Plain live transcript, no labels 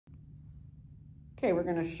Okay, we're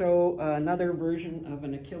going to show another version of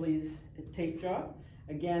an Achilles tape job.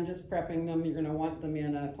 Again, just prepping them. You're going to want them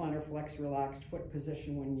in a plantar flex relaxed foot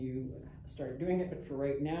position when you start doing it, but for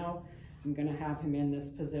right now, I'm going to have him in this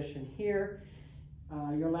position here.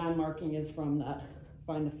 Your landmarking is from that,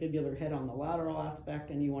 find the fibular head on the lateral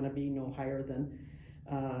aspect, and you want to be no higher than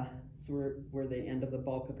where the end of the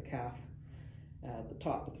bulk of the calf, the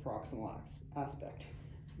top of the proximal aspect.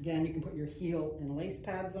 Again, you can put your heel and lace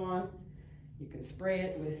pads on. You can spray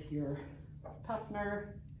it with your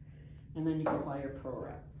toughener, and then you can apply your Pro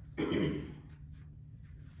Wrap. So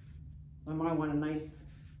I might want a nice,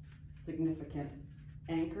 significant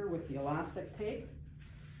anchor with the elastic tape.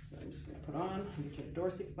 So I'm just going to put on, get you to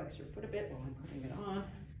dorsiflex your foot a bit while I'm putting it on.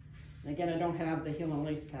 And again, I don't have the heel and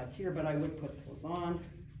lace pads here, but I would put those on.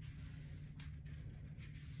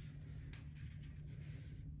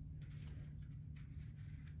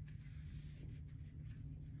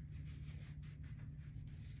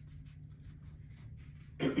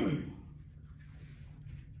 Okay,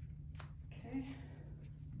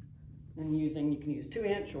 and you can use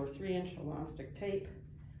 2-inch or 3-inch elastic tape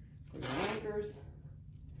for your anchors.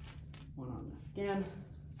 One on the skin.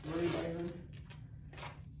 Sorry, Byron.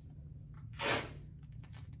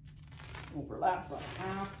 Overlap by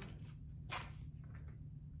half.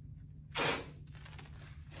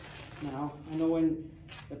 Now, I know in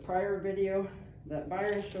the prior video that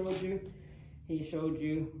Byron showed you, he showed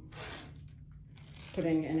you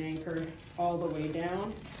putting an anchor all the way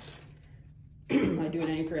down. I do an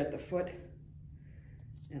anchor at the foot,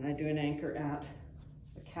 and I do an anchor at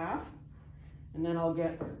the calf, and then I'll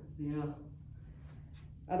get the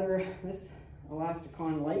this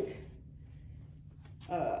Elasticon-like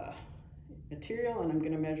material, and I'm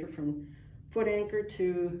going to measure from foot anchor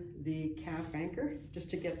to the calf anchor just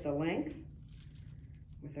to get the length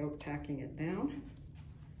without tacking it down.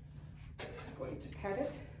 I'm going to cut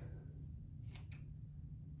it.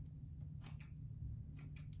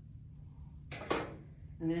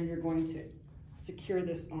 And then you're going to secure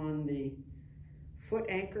this on the foot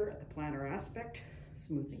anchor at the plantar aspect,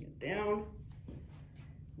 smoothing it down.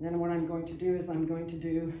 And then what I'm going to do is I'm going to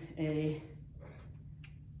do a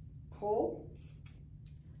pull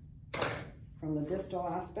from the distal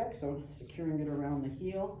aspect, so securing it around the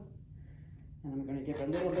heel. And I'm going to give it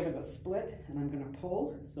a little bit of a split, and I'm going to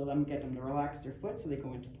pull so that I'm getting them to relax their foot so they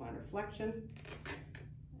go into plantar flexion.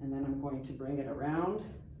 And then I'm going to bring it around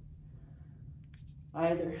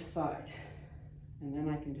either side. And then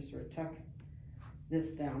I can just sort of tuck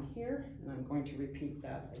this down here, and I'm going to repeat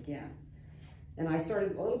that again. And I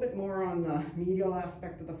started a little bit more on the medial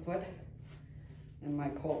aspect of the foot and my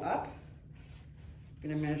pull up. I'm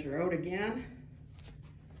going to measure out again.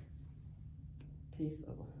 Piece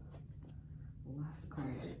of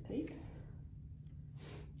Elasticon tape.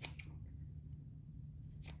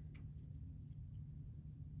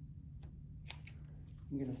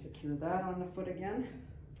 I'm going to secure that on the foot again.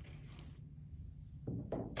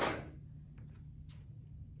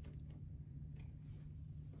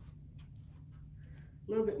 A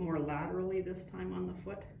little bit more laterally this time on the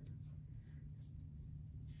foot.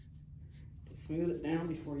 To smooth it down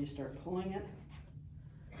before you start pulling it.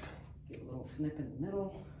 Give a little snip in the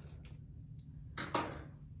middle.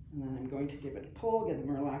 And then I'm going to give it a pull, get them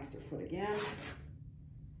to relax their foot again.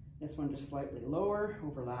 This one just slightly lower,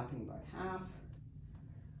 overlapping by half.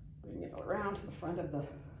 Bring it around to the front of the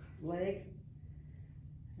leg.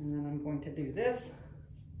 And then I'm going to do this.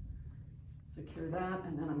 Secure that,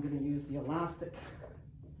 and then I'm going to use the elastic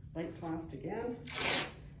light plast again.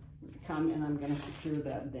 Come and I'm going to secure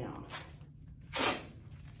that down.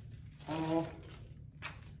 All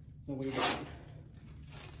the way down.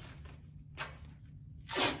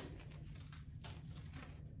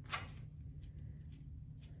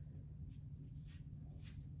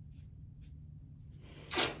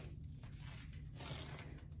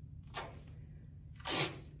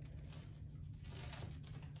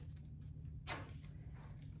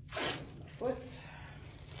 Foot.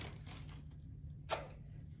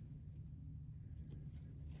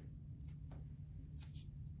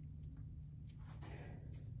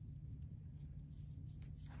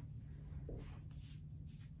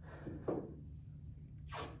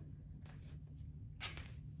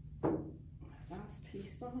 Last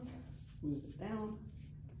piece on, smooth it down.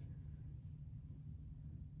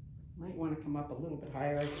 Might want to come up a little bit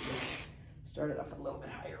higher. I could start it up a little bit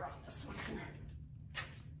higher on this one here.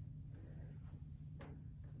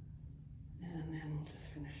 And then we'll just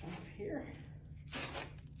finish off here.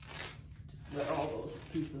 Just let all those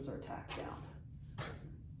pieces are tacked down.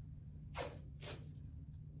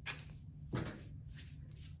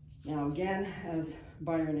 Now again, as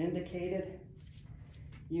Byron indicated,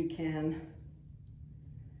 You can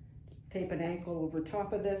tape an ankle over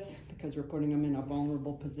top of this because we're putting them in a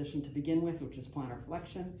vulnerable position to begin with, which is plantar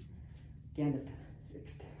flexion. Again,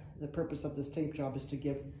 the purpose of this tape job is to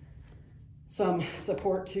give some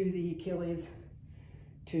support to the Achilles,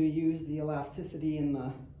 to use the elasticity in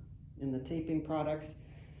the taping products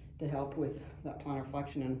to help with that plantar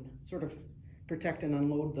flexion and sort of protect and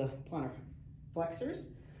unload the plantar flexors.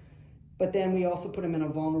 But then we also put them in a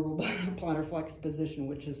vulnerable plantar flex position,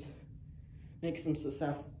 which makes them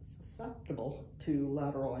susceptible to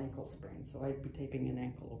lateral ankle sprains. So I'd be taping an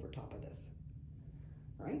ankle over top of this.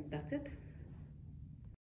 All right, that's it.